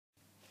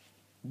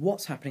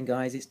What's happening,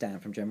 guys? It's Dan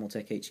from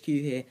GeneralTechHQ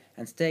here,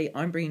 and today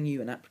I'm bringing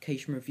you an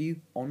application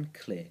review on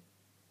Clear.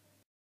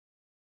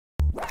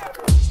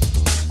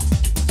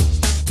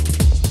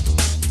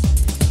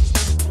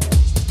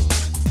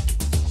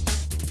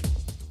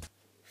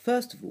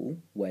 First of all,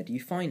 where do you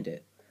find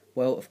it?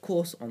 Well, of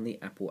course on the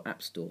Apple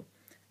App Store,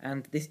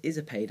 and this is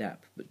a paid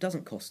app, but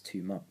doesn't cost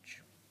too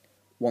much.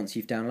 Once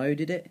you've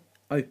downloaded it,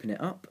 open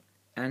it up,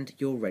 and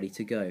you're ready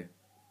to go.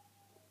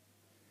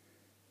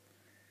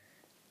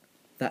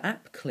 The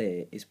app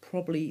Clear is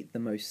probably the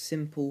most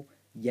simple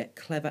yet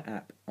clever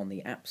app on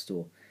the App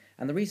Store,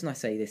 and the reason I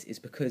say this is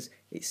because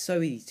it's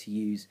so easy to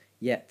use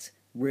yet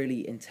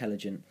really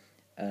intelligent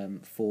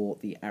for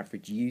the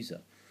average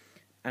user.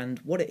 And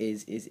what it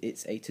is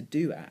it's a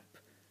to-do app.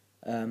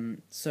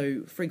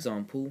 So for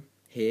example,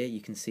 here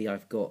you can see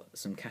I've got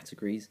some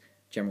categories: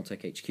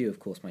 GeneralTechHQ, of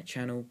course, my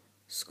channel,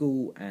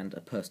 school, and a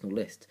personal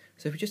list.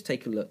 So if we just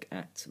take a look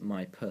at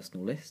my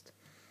personal list,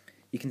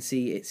 you can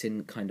see it's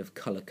in kind of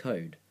colour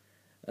code.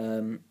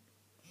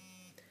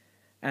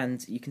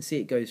 And you can see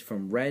it goes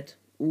from red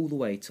all the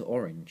way to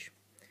orange.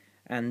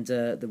 And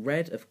the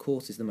red, of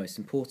course, is the most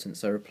important,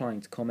 so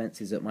replying to comments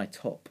is at my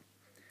top.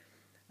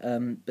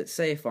 But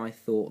say if I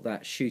thought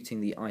that shooting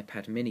the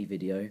iPad mini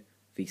video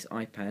via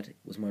iPad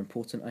was more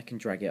important, I can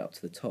drag it up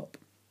to the top.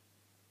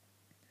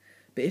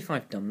 But if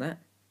I've done that,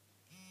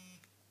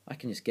 I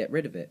can just get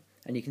rid of it,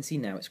 and you can see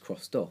now it's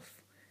crossed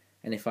off.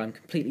 And if I'm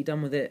completely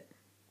done with it,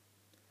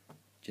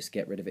 just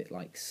get rid of it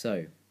like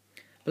so.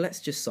 But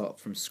let's just start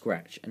from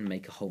scratch and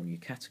make a whole new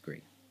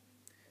category.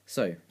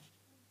 So,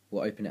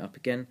 we'll open it up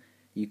again.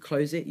 You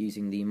close it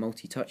using the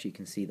multi-touch you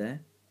can see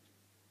there.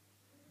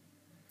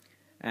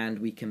 And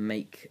we can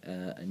make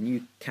a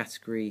new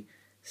category,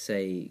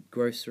 say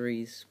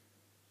groceries.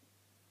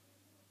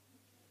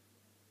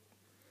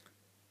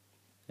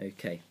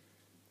 Okay.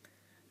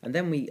 And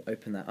then we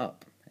open that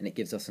up, and it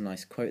gives us a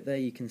nice quote there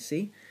you can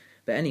see.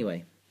 But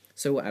anyway,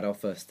 so we'll add our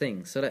first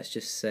thing. So let's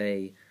just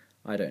say,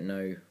 I don't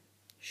know,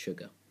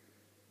 sugar.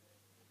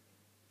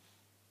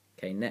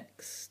 Okay,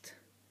 next,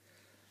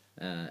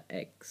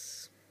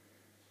 eggs.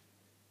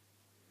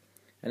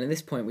 And at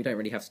this point we don't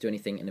really have to do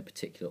anything in a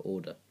particular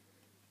order.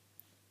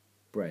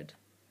 Bread.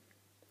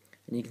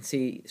 And you can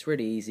see it's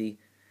really easy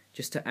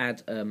just to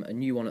add a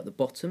new one at the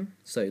bottom,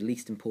 so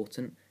least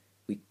important.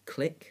 We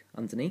click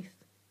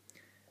underneath,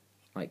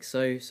 like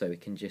so we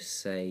can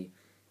just say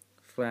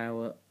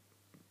flour.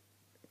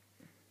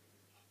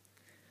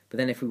 But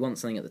then if we want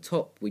something at the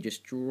top, we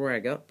just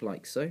drag up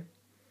like so,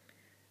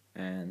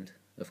 and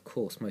of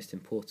course, most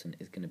important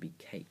is going to be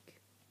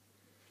cake.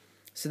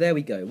 So there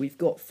we go, we've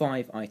got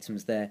 5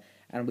 items there,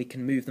 and we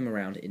can move them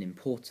around in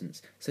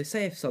importance. So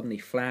say if suddenly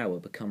flour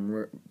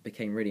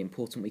became really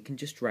important, we can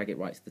just drag it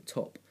right to the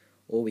top,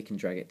 or we can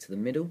drag it to the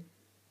middle,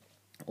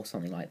 or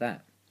something like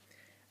that.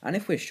 And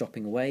if we're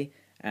shopping away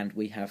and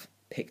we have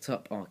picked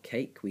up our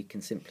cake, we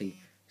can simply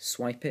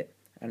swipe it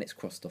and it's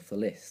crossed off the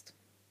list.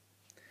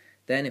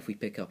 Then if we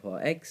pick up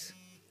our eggs,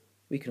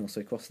 we can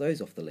also cross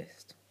those off the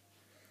list.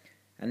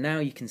 And now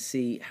you can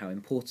see how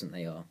important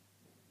they are.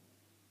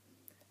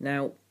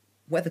 Now,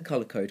 where the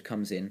colour code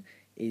comes in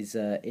is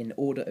in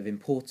order of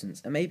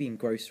importance, and maybe in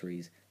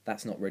groceries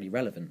that's not really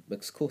relevant,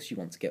 because of course you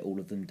want to get all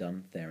of them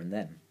done there and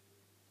then.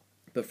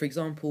 But for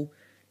example,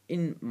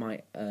 in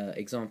my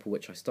example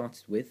which I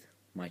started with,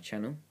 my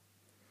channel,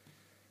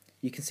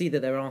 you can see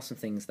that there are some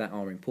things that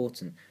are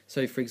important.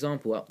 So for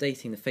example,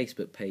 updating the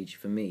Facebook page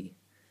for me,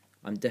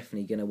 I'm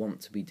definitely going to want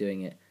to be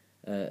doing it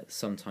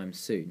sometime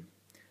soon.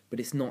 But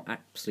it's not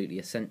absolutely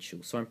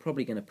essential, so I'm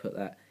probably going to put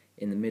that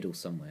in the middle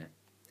somewhere.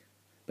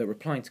 But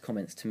replying to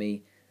comments to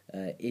me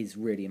is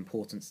really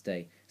important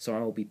today, so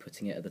I will be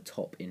putting it at the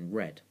top in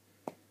red.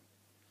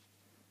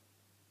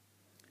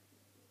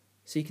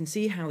 So you can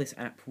see how this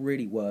app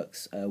really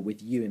works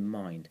with you in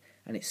mind,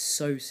 and it's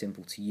so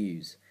simple to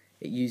use.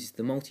 It uses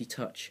the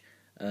multi-touch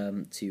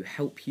to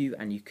help you,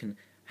 and you can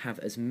have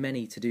as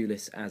many to-do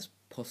lists as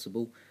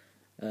possible,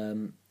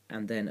 and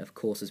then of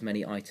course as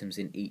many items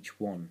in each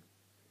one.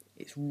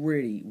 It's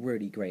really,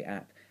 really great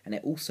app, and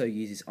it also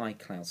uses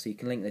iCloud, so you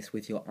can link this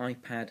with your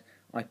iPad,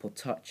 iPod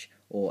Touch,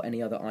 or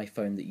any other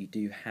iPhone that you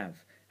do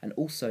have, and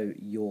also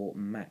your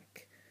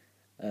Mac.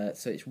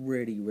 So it's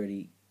really,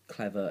 really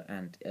clever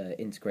and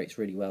integrates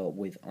really well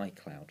with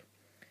iCloud.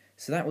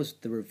 So that was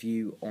the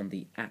review on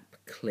the app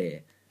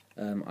Clear.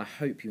 I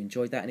hope you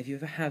enjoyed that, and if you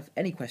ever have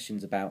any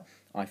questions about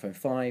iPhone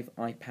 5,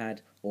 iPad,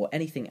 or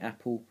anything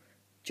Apple,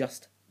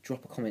 just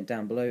drop a comment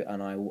down below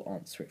and I will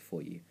answer it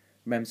for you.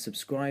 Remember to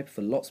subscribe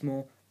for lots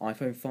more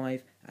iPhone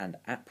 5 and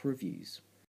app reviews.